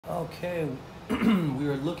Okay, we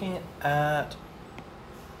were looking at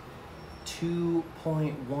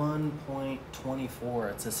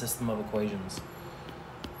 2.1.24. It's a system of equations.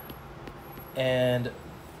 And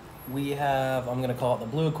we have, I'm going to call it the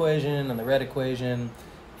blue equation and the red equation.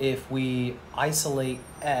 If we isolate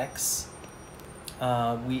x,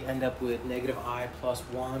 we end up with negative I plus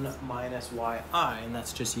 1 minus yi, and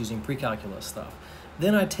that's just using pre-calculus stuff.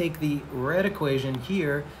 Then I take the red equation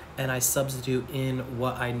here and I substitute in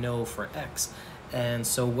what I know for x. And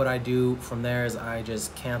so what I do from there is I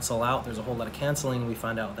just cancel out. There's a whole lot of canceling. We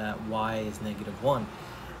find out that y is negative 1.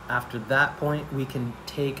 After that point, we can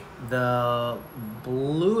take the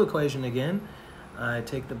blue equation again. I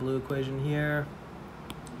take the blue equation here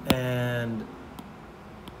and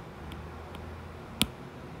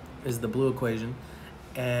is the blue equation,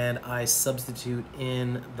 and I substitute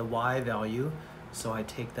in the y value. So I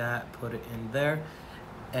take that, put it in there,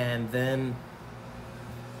 and then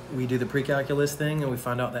we do the pre-calculus thing and we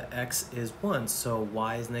find out that x is 1. So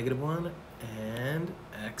y is negative 1 and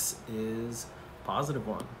x is positive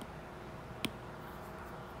 1.